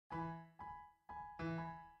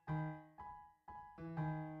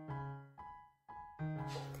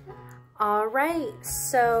All right,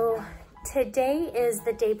 so today is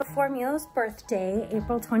the day before Milo's birthday,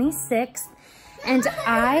 April 26th, and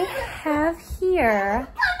I have here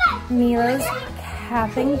Milo's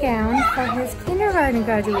cap and gown for his kindergarten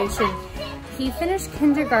graduation. He finished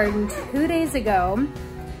kindergarten 2 days ago,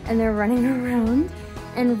 and they're running around.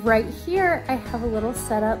 And right here, I have a little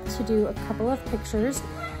setup to do a couple of pictures.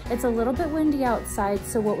 It's a little bit windy outside,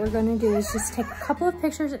 so what we're gonna do is just take a couple of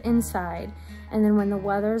pictures inside. And then when the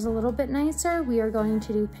weather is a little bit nicer, we are going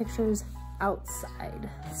to do pictures outside.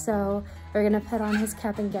 So we're gonna put on his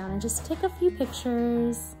cap and gown and just take a few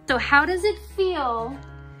pictures. So how does it feel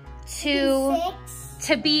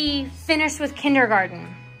to be finished with kindergarten?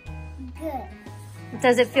 Good.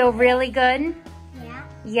 Does it feel really good? Yeah.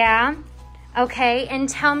 Yeah? Okay, and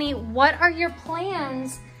tell me, what are your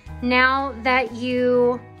plans now that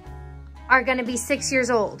you are gonna be 6 years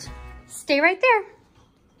old? Stay right there.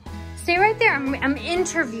 Stay right there, I'm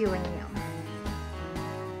interviewing you.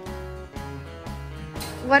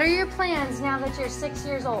 What are your plans now that you're 6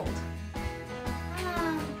 years old?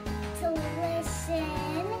 To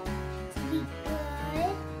listen, to be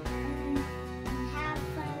good, and have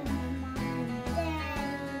fun with my mom and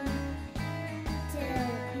daddy, to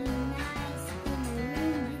be nice, in the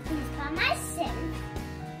room, do things by myself,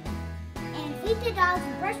 and feed the dogs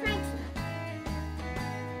and brush my teeth.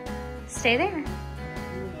 Stay there.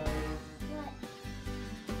 What?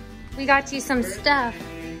 We got you some stuff.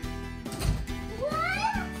 What?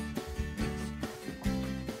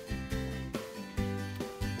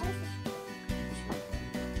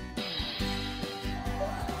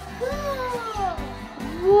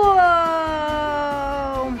 Whoa!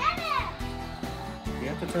 You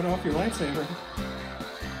have to turn off your lightsaber.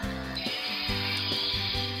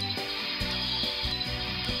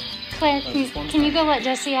 Claire, can you go let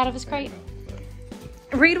Jesse out of his crate?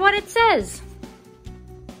 Read what it says.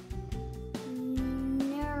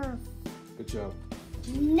 Nerf. Good job.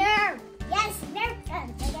 Nerf. Yes, Nerf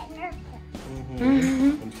guns. I got Nerf guns.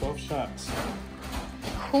 Mm-hmm. And 12 shots.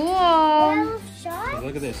 Cool. 12 shots?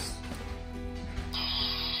 Look at this.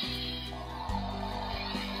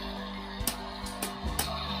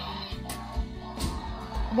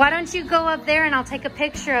 Why don't you go up there and I'll take a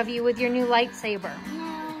picture of you with your new lightsaber? No.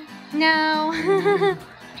 No.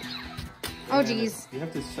 Oh, geez. You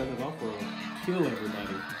have to set it off or kill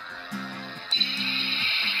everybody.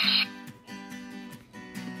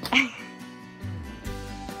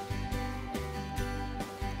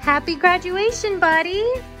 Happy graduation, buddy.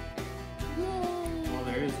 Well,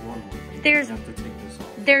 there is one more thing. There's- You have to take this off.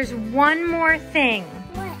 There's one more thing.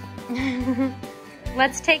 What?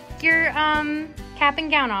 Let's take your cap and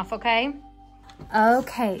gown off, okay?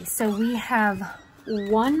 Okay, so we have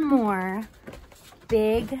one more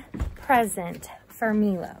big present for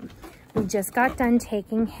Milo. We just got done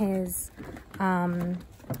taking his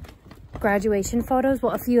graduation photos.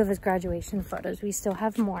 Well, a few of his graduation photos. We still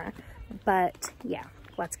have more, but yeah,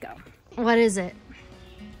 let's go. What is it?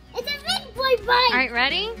 It's a big boy bike. All right,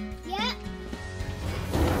 ready? Yeah.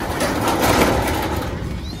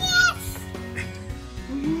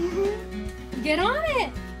 Get on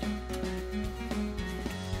it.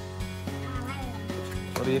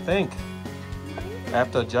 What do you think? I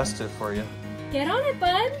have to adjust it for you. Get on it,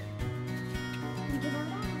 bud.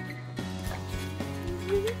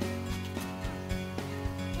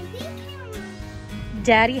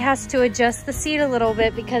 Daddy has to adjust the seat a little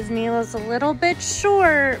bit because Milo's a little bit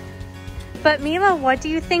short. But Milo, what do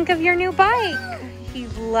you think of your new bike? He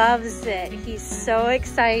loves it. He's so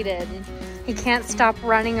excited. He can't stop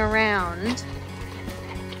running around.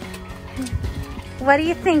 What do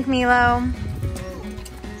you think, Milo?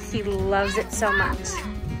 He loves it so much.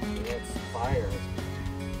 It's fire.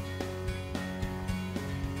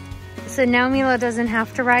 So now Milo doesn't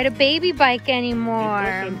have to ride a baby bike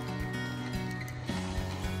anymore.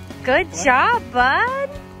 Good job, bud.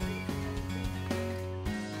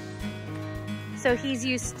 So he's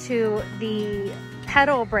used to the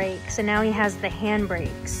pedal brakes, and now he has the hand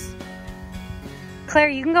brakes. Claire,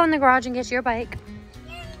 you can go in the garage and get your bike.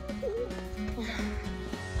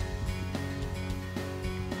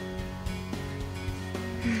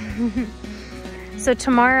 So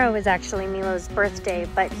tomorrow is actually Milo's birthday,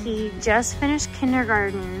 but he just finished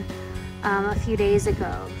kindergarten a few days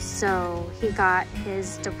ago. So he got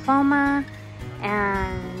his diploma,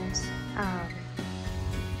 and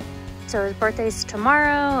so his birthday's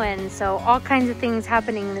tomorrow, and so all kinds of things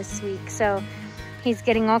happening this week. So he's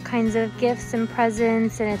getting all kinds of gifts and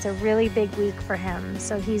presents, and it's a really big week for him.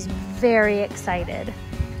 So he's very excited.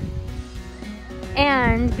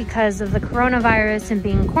 And because of the coronavirus and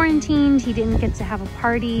being quarantined, he didn't get to have a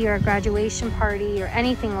party or a graduation party or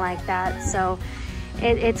anything like that. So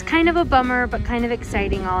it's kind of a bummer, but kind of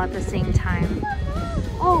exciting all at the same time.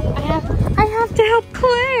 Oh, I have to help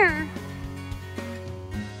Claire.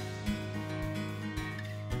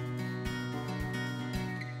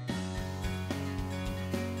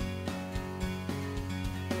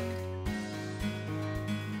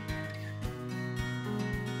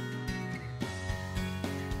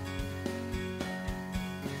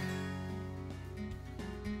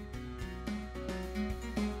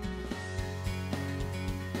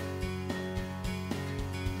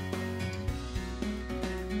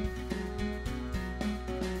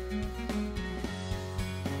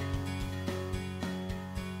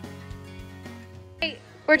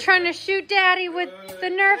 We're trying to shoot Daddy with the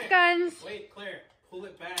Nerf guns. Wait, Claire, pull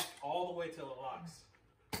it back all the way till it locks.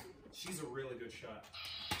 She's a really good shot.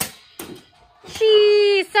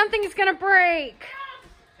 Jeez, something's gonna break.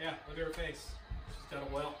 Yeah, look at her face. She's got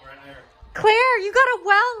a welt right there. Claire, you got a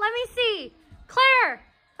welt? Let me see. Claire,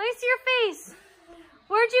 let me see your face.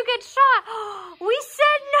 Where'd you get shot? We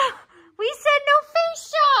said no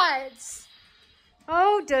face shots.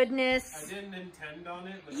 Oh, goodness. I didn't intend on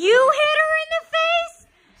it. But You hit her in the face?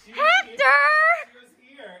 Hector! She was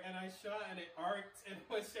here, and I shot, and it arced and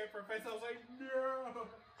went straight for her face. I was like, no.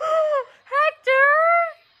 Hector!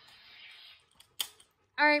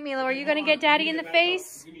 All right, Milo, are you going to get Daddy in the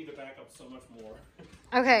face? You need to back up so much more.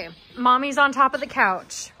 Okay, Mommy's on top of the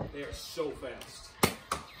couch. They are so fast.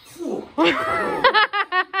 Wait,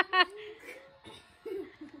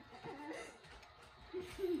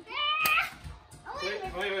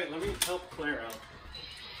 let me help Claire out.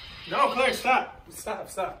 No, Claire, stop.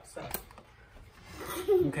 Stop.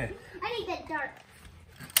 Okay. I need that dart.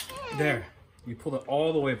 There. You pulled it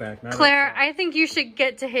all the way back. Now Claire, I think you should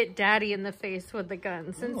get to hit Daddy in the face with the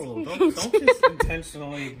gun. Since no, don't just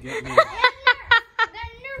intentionally get me.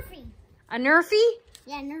 Nerfy. A Nerfy?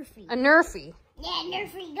 Yeah, Nerfy. A Nerfy. Yeah,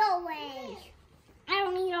 Nerfy, go away. I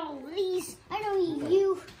don't need all these. I don't need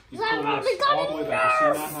you. You pulled this all the way back.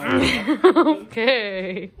 You see that?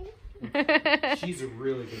 Okay. She's a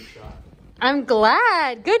really good shot. I'm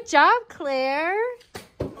glad. Good job, Claire.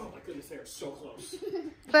 Oh my goodness, they are so close.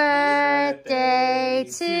 Birthday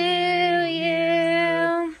to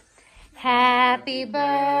you. Happy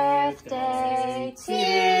birthday to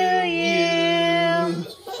you.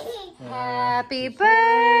 Happy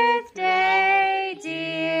birthday,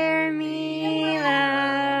 dear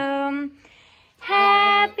Milo.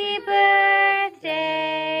 Happy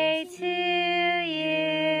birthday to you.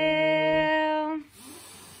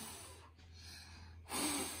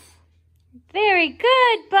 Very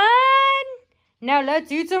good, bud. Now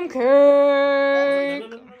let's eat some cake.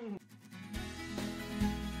 No.